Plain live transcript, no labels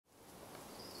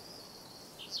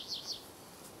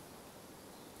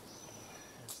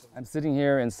I'm sitting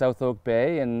here in South Oak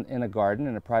Bay in a garden,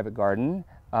 in a private garden,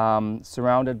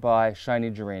 surrounded by shiny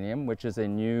geranium, which is a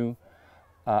new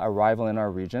arrival in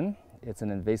our region. It's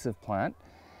an invasive plant,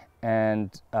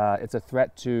 and it's a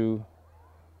threat to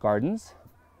gardens.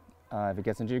 If it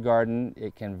gets into your garden,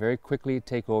 it can very quickly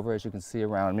take over, as you can see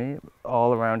around me,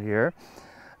 all around here,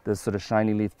 this sort of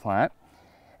shiny leaf plant.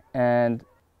 And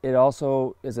it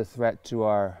also is a threat to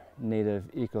our native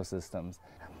ecosystems.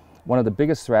 One of the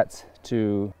biggest threats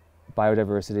to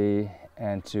biodiversity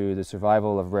and to the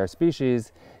survival of rare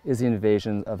species is the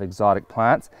invasion of exotic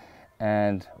plants.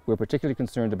 And we're particularly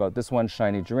concerned about this one,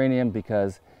 shiny geranium,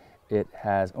 because it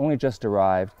has only just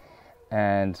arrived,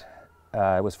 and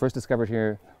it was first discovered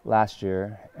here last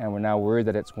year, and we're now worried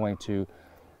that it's going to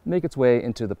make its way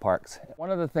into the parks. One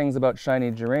of the things about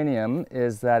shiny geranium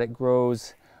is that it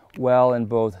grows well in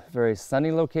both very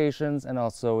sunny locations and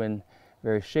also in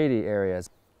very shady areas.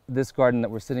 This garden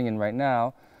that we're sitting in right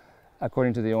now,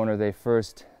 according to the owner, they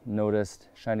first noticed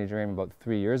shiny geranium about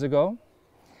 3 years ago.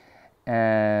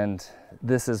 And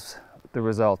this is the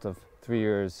result of 3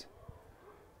 years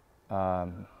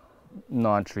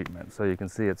non-treatment. So you can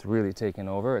see it's really taken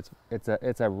over.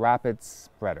 It's a rapid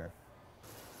spreader.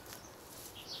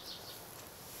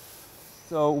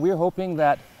 So we're hoping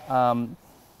that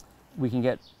we can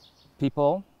get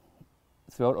people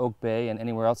throughout Oak Bay and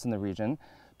anywhere else in the region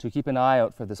to keep an eye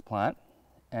out for this plant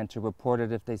and to report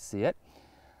it if they see it.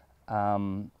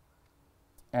 And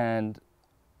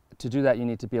to do that, you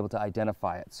need to be able to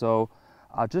identify it. So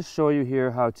I'll just show you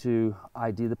here how to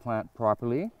ID the plant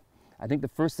properly. I think the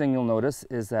first thing you'll notice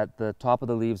is that the top of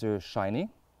the leaves are shiny,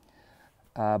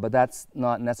 but that's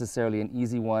not necessarily an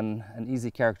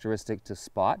easy characteristic to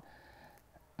spot.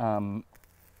 The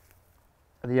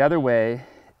other way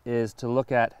is to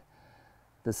look at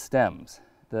the stems.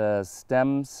 The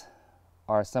stems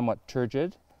are somewhat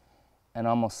turgid and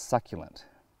almost succulent.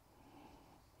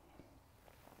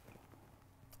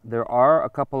 There are a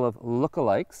couple of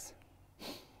lookalikes,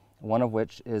 one of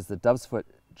which is the dove's foot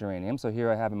geranium. So here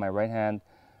I have in my right hand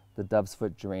the dove's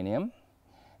foot geranium,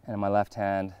 and in my left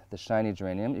hand the shiny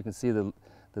geranium. You can see the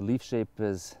leaf shape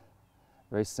is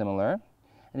very similar,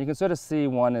 and you can sort of see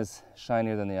one is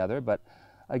shinier than the other, but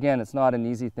again, it's not an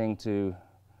easy thing to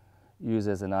use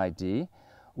as an ID.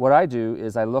 What I do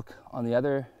is I look on the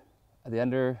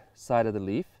underside of the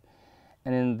leaf,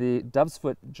 and in the dove's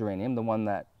foot geranium, the one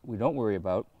that we don't worry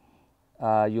about,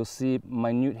 you'll see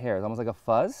minute hairs, almost like a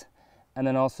fuzz. And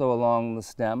then also along the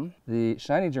stem. The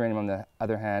shiny geranium, on the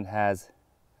other hand, has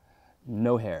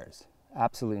no hairs,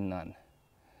 absolutely none.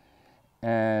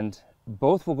 And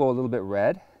both will go a little bit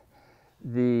red.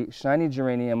 The shiny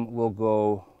geranium will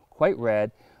go quite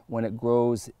red when it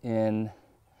grows in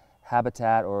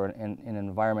habitat or in an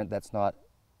environment that's not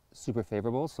super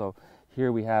favorable. So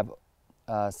here we have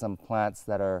some plants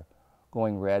that are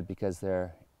going red because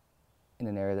they're in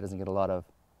an area that doesn't get a lot of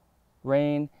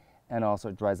rain, and also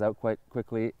it dries out quite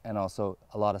quickly, and also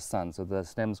a lot of sun. So the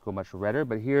stems go much redder,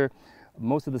 but here,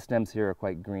 most of the stems here are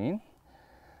quite green.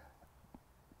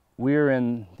 We're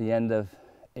in the end of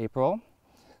April.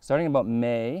 Starting about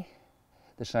May,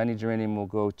 the shiny geranium will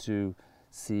go to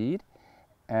seed,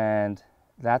 and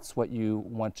that's what you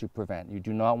want to prevent. You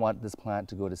do not want this plant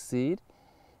to go to seed.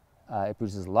 It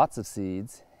produces lots of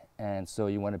seeds, and so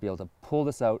you want to be able to pull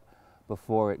this out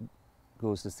before it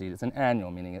goes to seed. It's an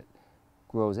annual, meaning it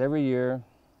grows every year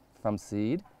from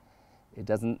seed. It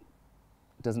doesn't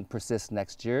persist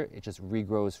next year, it just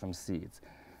regrows from seeds.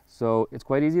 So it's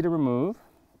quite easy to remove.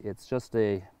 It's just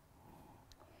if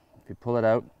you pull it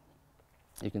out,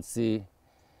 you can see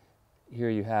here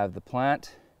you have the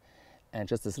plant and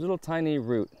just this little tiny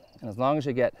root. And as long as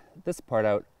you get this part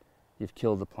out, you've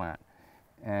killed the plant.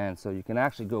 And so you can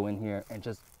actually go in here and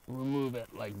just remove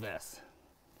it like this,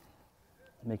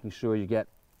 making sure you get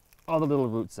all the little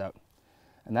roots out.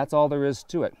 And that's all there is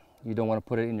to it. You don't want to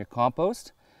put it in your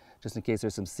compost, just in case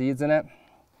there's some seeds in it.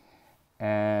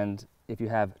 And if you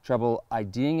have trouble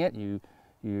IDing it, you're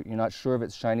not sure if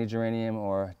it's shiny geranium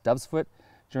or dove's foot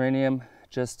geranium,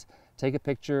 just take a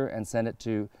picture and send it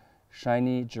to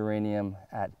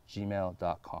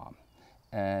shinygeranium@gmail.com.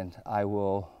 And I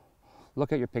will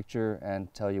look at your picture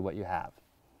and tell you what you have.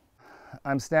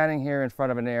 I'm standing here in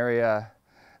front of an area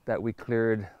that we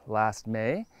cleared last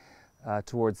May,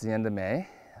 towards the end of May.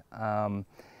 And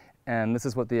this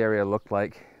is what the area looked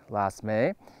like last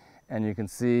May. And you can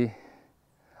see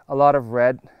a lot of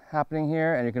red happening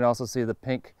here, and you can also see the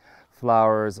pink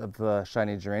flowers of the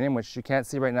shiny geranium, which you can't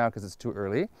see right now because it's too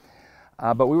early.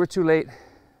 But we were too late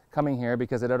coming here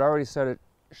because it had already started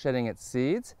shedding its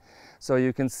seeds. So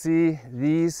you can see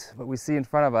these, what we see in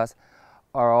front of us,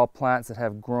 are all plants that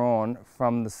have grown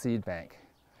from the seed bank.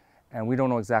 And we don't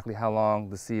know exactly how long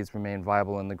the seeds remain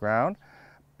viable in the ground,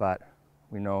 but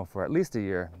we know for at least a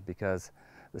year because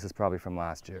this is probably from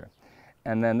last year.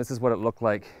 And then this is what it looked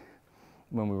like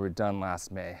when we were done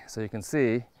last May. So you can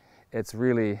see it's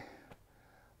really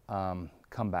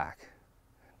come back.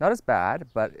 Not as bad,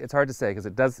 but it's hard to say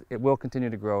because it will continue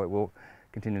to grow, it will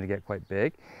continue to get quite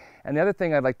big. And the other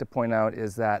thing I'd like to point out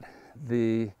is that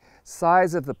the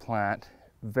size of the plant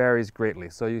varies greatly.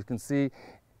 So you can see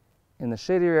in the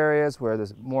shadier areas where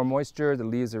there's more moisture, the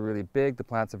leaves are really big, the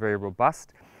plants are very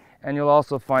robust. And you'll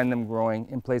also find them growing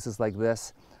in places like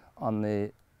this on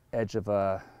the edge of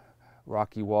a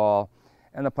rocky wall.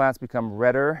 And the plants become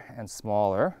redder and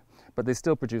smaller, but they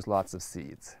still produce lots of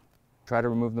seeds. Try to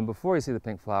remove them before you see the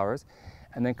pink flowers,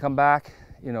 and then come back,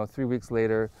 3 weeks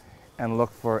later and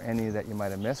look for any that you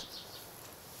might have missed.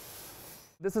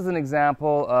 This is an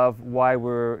example of why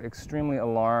we're extremely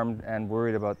alarmed and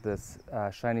worried about this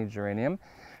shiny geranium,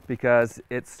 because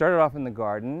it started off in the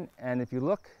garden, and if you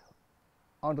look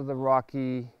onto the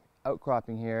rocky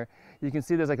outcropping here, you can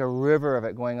see there's like a river of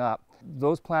it going up.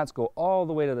 Those plants go all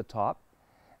the way to the top,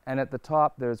 and at the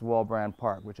top there's Walbrand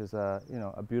Park, which is a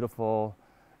beautiful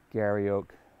Gary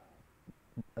Oak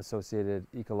associated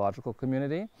ecological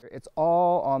community. It's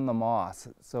all on the moss,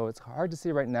 so it's hard to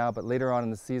see right now, but later on in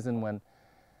the season when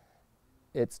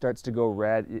it starts to go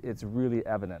red, it's really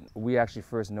evident. We actually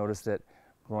first noticed it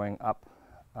growing up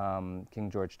King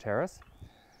George Terrace.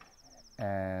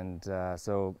 And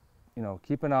so,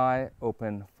 keep an eye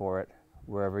open for it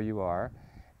wherever you are,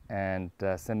 and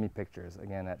send me pictures,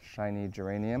 again, at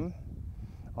shinygeranium,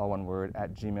 all one word,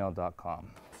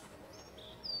 @gmail.com.